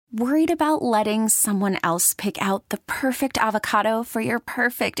Worried about letting someone else pick out the perfect avocado for your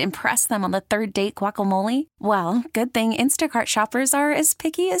perfect impress them on the third date guacamole? Well, good thing Instacart shoppers are as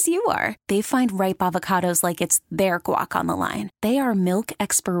picky as you are. They find ripe avocados like it's their guac on the line. They are milk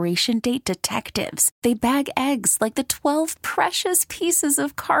expiration date detectives. They bag eggs like the 12 precious pieces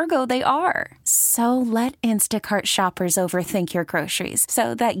of cargo they are. So let Instacart shoppers overthink your groceries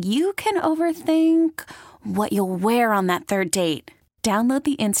so that you can overthink what you'll wear on that third date. Download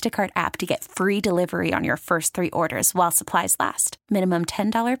the Instacart app to get free delivery on your first 3 orders while supplies last. Minimum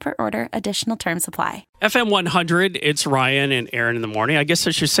 $10 per order. Additional terms apply. FM 100, it's Ryan and Erin in the morning. I guess I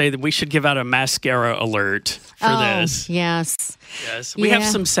should say that we should give out a mascara alert for this. Yes. Yes. We have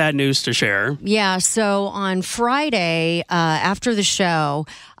some sad news to share. Yeah. So on Friday, after the show,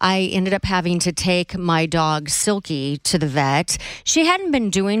 I ended up having to take my dog, Silkie, to the vet. She hadn't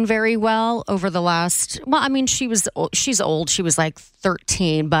been doing very well over the last, she's old. She was like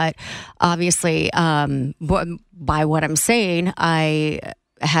 13, but obviously, by what I'm saying, I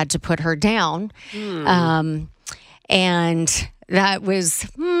had to put her down. And that was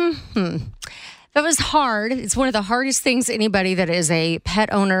hard. It's one of the hardest things anybody that is a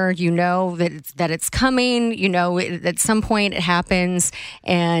pet owner, that it's coming, at some point it happens.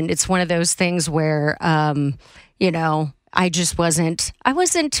 And it's one of those things where, I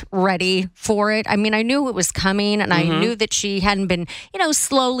wasn't ready for it. I mean, I knew it was coming and I knew that she hadn't been,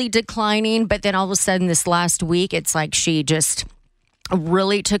 slowly declining. But then all of a sudden this last week, it's like she just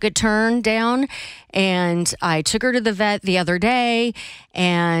really took a turn down. And I took her to the vet the other day,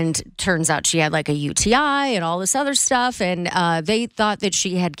 and turns out she had like a UTI and all this other stuff. And they thought that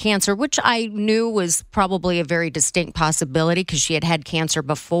she had cancer, which I knew was probably a very distinct possibility because she had had cancer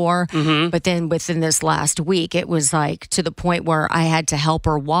before. But then within this last week, it was like to the point where I had to help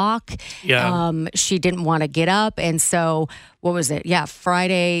her walk. Yeah. She didn't want to get up. And so what was it? Yeah,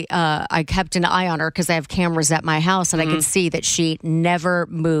 Friday, I kept an eye on her because I have cameras at my house, and I could see that she never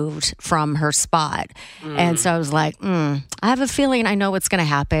moved from her spot. And so I was like, I have a feeling I know what's going to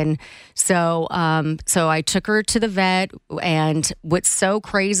happen. So I took her to the vet, and what's so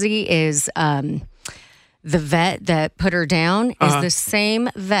crazy is the vet that put her down is the same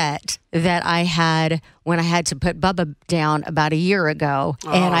vet that I had when I had to put Bubba down about a year ago.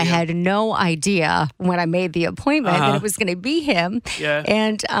 And I had no idea when I made the appointment that it was going to be him. Yeah.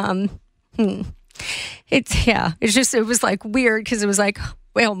 And it was like weird because it was like,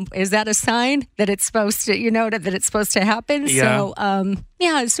 well, is that a sign that it's supposed to, that it's supposed to happen? Yeah. So,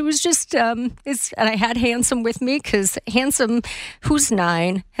 so it was just, and I had Handsome with me because Handsome, who's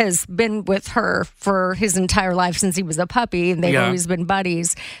 9, has been with her for his entire life since he was a puppy, and they've always been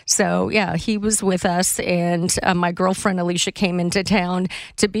buddies. So, he was with us, and my girlfriend Alicia came into town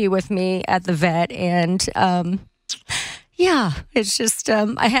to be with me at the vet, and it's just,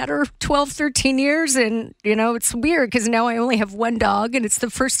 I had her 12, 13 years, and, it's weird because now I only have one dog, and it's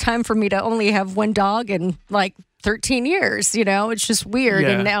the first time for me to only have one dog in, 13 years, it's just weird. Yeah.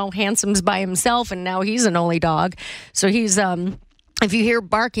 And now Handsome's by himself, and now he's an only dog. So he's, if you hear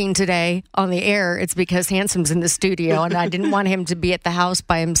barking today on the air, it's because Handsome's in the studio, and I didn't want him to be at the house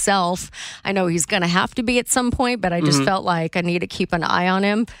by himself. I know he's going to have to be at some point, but I just felt like I need to keep an eye on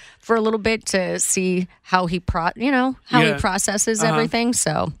him for a little bit to see how he processes everything.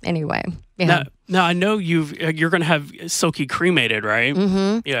 So anyway, Now I know you're going to have Silkie cremated, right?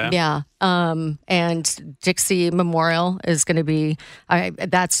 Yeah. And Dixie Memorial is going to be.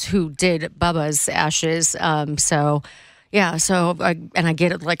 That's who did Bubba's ashes. So I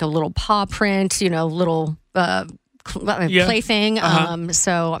get like a little paw print, little plaything.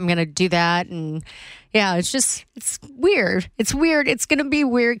 So I'm going to do that. And it's weird. It's weird. It's going to be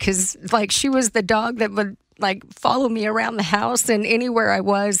weird because she was the dog that would follow me around the house, and anywhere I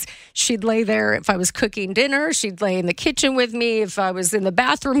was, she'd lay there. If I was cooking dinner, she'd lay in the kitchen with me. If I was in the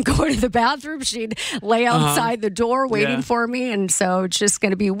bathroom, going to the bathroom, she'd lay outside the door waiting for me. And so it's just going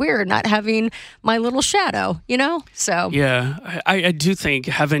to be weird not having my little shadow, So I do think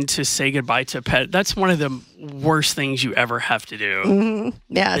having to say goodbye to a pet, that's one of the worst things you ever have to do.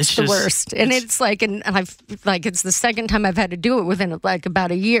 Yeah, it's the worst. And it's it's the second time I've had to do it within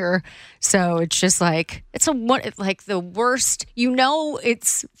about a year. So it's just it's the worst.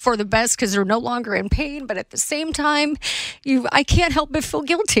 It's for the best because they're no longer in pain, but at the same time, I can't help but feel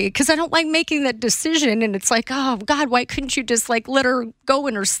guilty because I don't like making that decision. And it's like, oh God, why couldn't you just let her go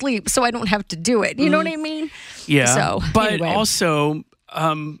in her sleep so I don't have to do it? You know what I mean? Yeah. So, but anyway. Also,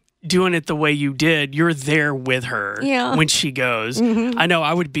 doing it the way you did, you're there with her when she goes. I know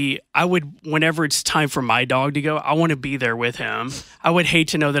I would, whenever it's time for my dog to go, I want to be there with him. I would hate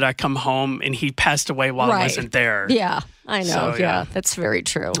to know that I come home and he passed away while I wasn't there. Yeah. I know. So, yeah, that's very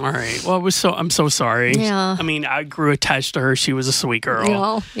true. All right. Well, I'm so sorry. Yeah. I mean, I grew attached to her. She was a sweet girl.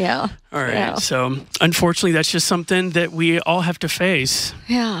 Well, yeah. All right. Yeah. So, unfortunately, that's just something that we all have to face.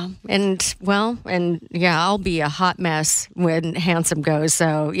 Yeah. And I'll be a hot mess when Handsome goes.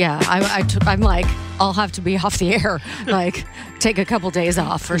 So, yeah, I'm like, I'll have to be off the air. Like, take a couple days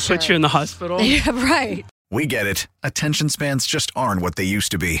off for sure. Put you in the hospital. Yeah, right. We get it. Attention spans just aren't what they used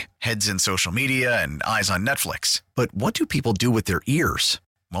to be. Heads in social media and eyes on Netflix. But what do people do with their ears?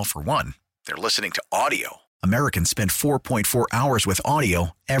 Well, for one, they're listening to audio. Americans spend 4.4 hours with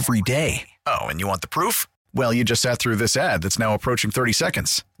audio every day. Oh, and you want the proof? Well, you just sat through this ad that's now approaching 30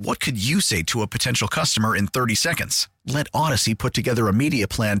 seconds. What could you say to a potential customer in 30 seconds? Let Odyssey put together a media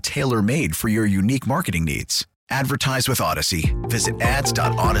plan tailor-made for your unique marketing needs. Advertise with Odyssey. Visit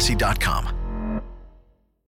ads.odyssey.com.